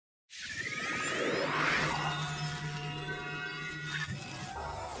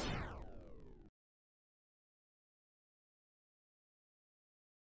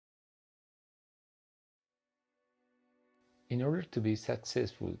In order to be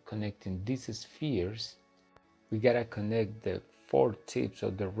successful connecting these spheres, we gotta connect the 4 tips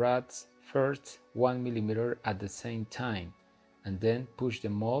of the rods first 1 millimeter at the same time, and then push the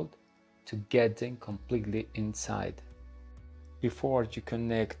mold to get them completely inside. Before you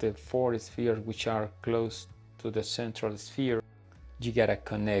connect the 4 spheres which are close to the central sphere, you gotta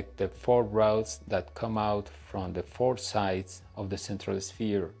connect the 4 rods that come out from the 4 sides of the central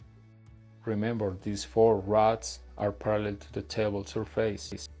sphere. Remember, these 4 rods are parallel to the table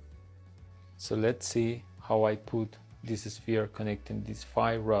surface. So let's see how I put this sphere connecting these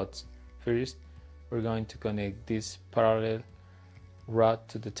 5 rods. First, we're going to connect this parallel rod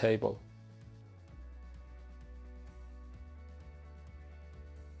to the table.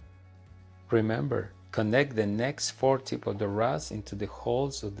 Remember, connect the next 4 tips of the rods into the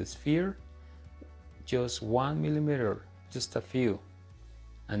holes of the sphere, just 1 millimeter, just a few,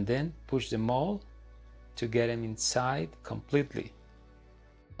 and then push the mold to get them inside completely.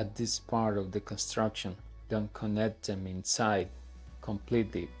 At this part of the construction, don't connect them inside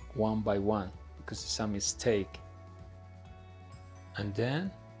completely one by one because it's a mistake. And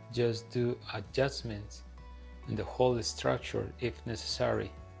then just do adjustments in the whole structure if necessary.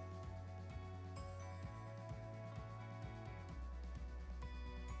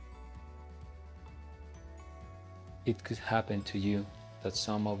 It could happen to you that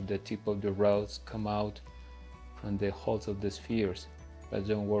some of the tip of the rods come out from the holes of the spheres, but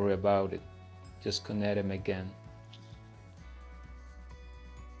don't worry about it, just connect them again.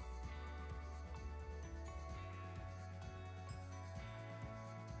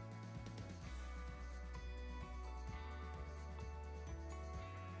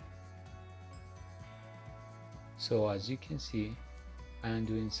 So as you can see, I am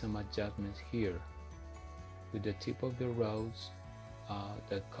doing some adjustments here with the tip of the rods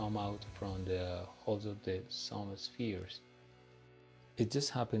that come out from the holes of some spheres. It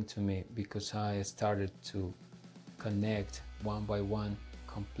just happened to me because I started to connect one by one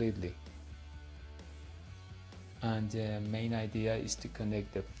completely. And the main idea is to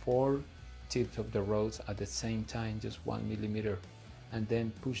connect the 4 tips of the rods at the same time, just 1 millimeter, and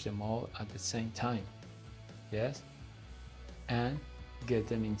then push them all at the same time. Yes? And get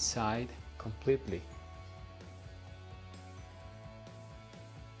them inside completely.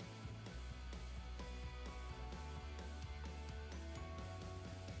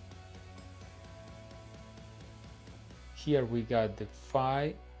 Here we got the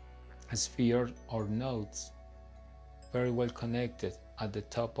 5 spheres or nodes very well connected at the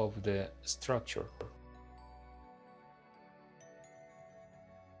top of the structure.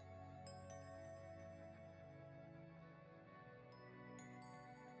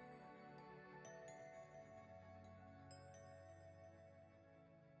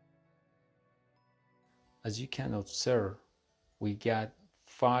 As you can observe, we got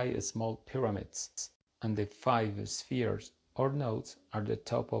 5 small pyramids, and the 5 spheres or nodes are the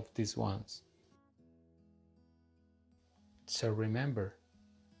top of these ones. So remember,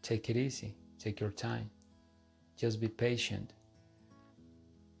 take it easy, take your time, just be patient.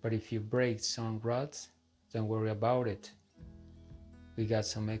 But if you break some rods, don't worry about it. We got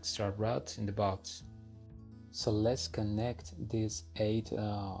some extra rods in the box. So let's connect these 8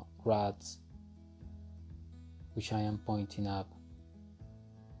 rods, which I am pointing up.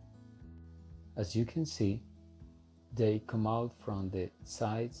 As you can see, they come out from the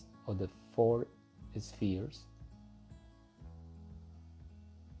sides of the 4 spheres.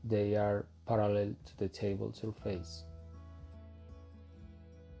 They are parallel to the table surface.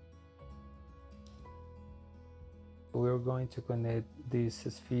 We're going to connect this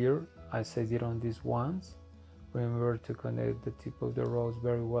sphere as I did on these ones. Remember to connect the tip of the rods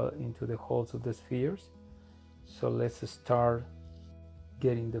very well into the holes of the spheres. So let's start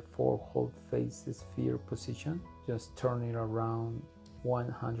getting the 4 hole face sphere position. Just turn it around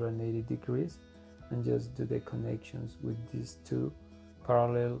 180 degrees and just do the connections with these 2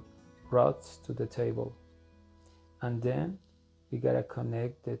 parallel rods to the table. And then we gotta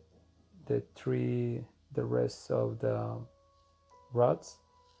connect the rest of the rods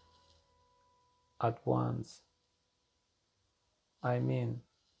at once. I mean,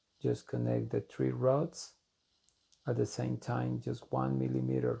 just connect the 3 rods at the same time, just 1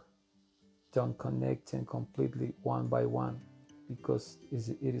 millimeter. Don't connect them completely one by one because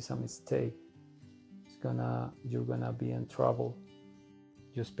it is a mistake. You're gonna be in trouble.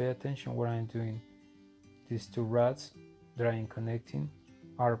 Just pay attention what I'm doing. These 2 rods that I am connecting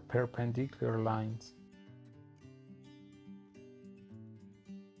are perpendicular lines.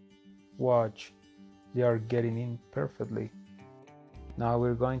 Watch, they are getting in perfectly. Now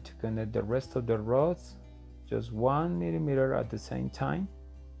we're going to connect the rest of the rods just 1 millimeter at the same time,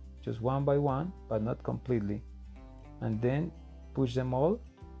 just one by one, but not completely. And then push them all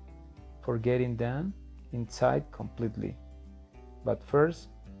for getting them inside completely. But first,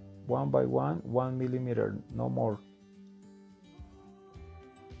 one by one, 1 millimeter, no more.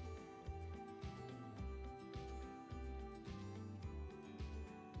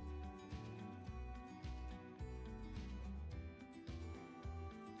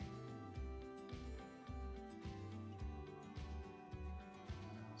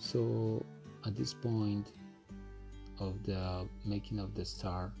 So at this point of the making of the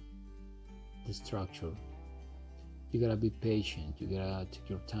star, the structure, you gotta be patient, you gotta take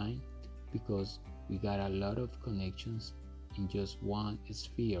your time, because we got a lot of connections in just one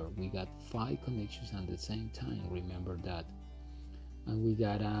sphere. We got 5 connections at the same time, remember that. And we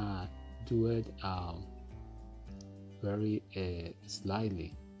gotta do it very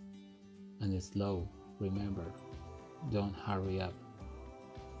slightly and slow, remember, don't hurry up.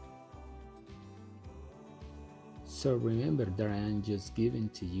 So remember that I am just giving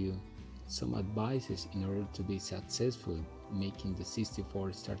to you some advices in order to be successful making the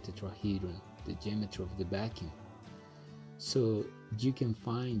 64 star tetrahedron, the geometry of the vacuum, so you can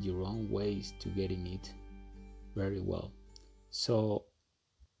find your own ways to getting it very well. So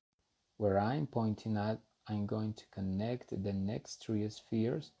where I'm pointing at, I'm going to connect the next 3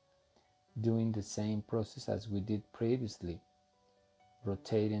 spheres doing the same process as we did previously,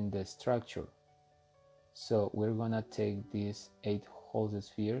 rotating the structure. So we're gonna take these 8 whole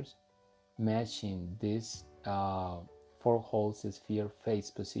spheres, matching this 4 whole sphere face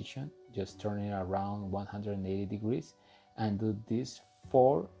position, just turning it around 180 degrees, and do these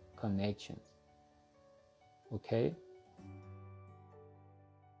 4 connections. Okay,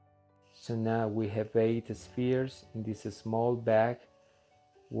 so now we have 8 spheres in this small bag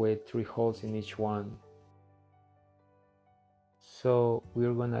with 3 holes in each one. So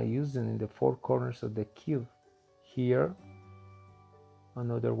we're gonna use them in the 4 corners of the cube. Here,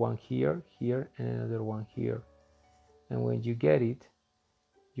 another one here, here, and another one here. And when you get it,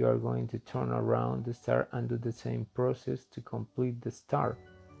 you are going to turn around the star and do the same process to complete the star,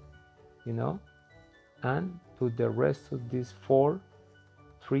 you know, and put the rest of these 4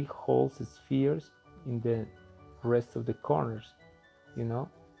 3-hole spheres in the rest of the corners, you know,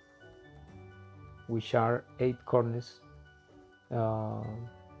 which are 8 corners.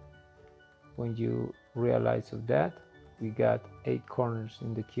 When you realize of that, we got 8 corners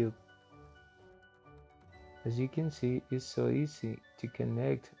in the cube. As you can see, it's so easy to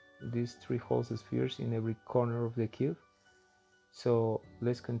connect these 3-hole spheres in every corner of the cube. So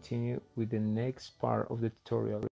let's continue with the next part of the tutorial.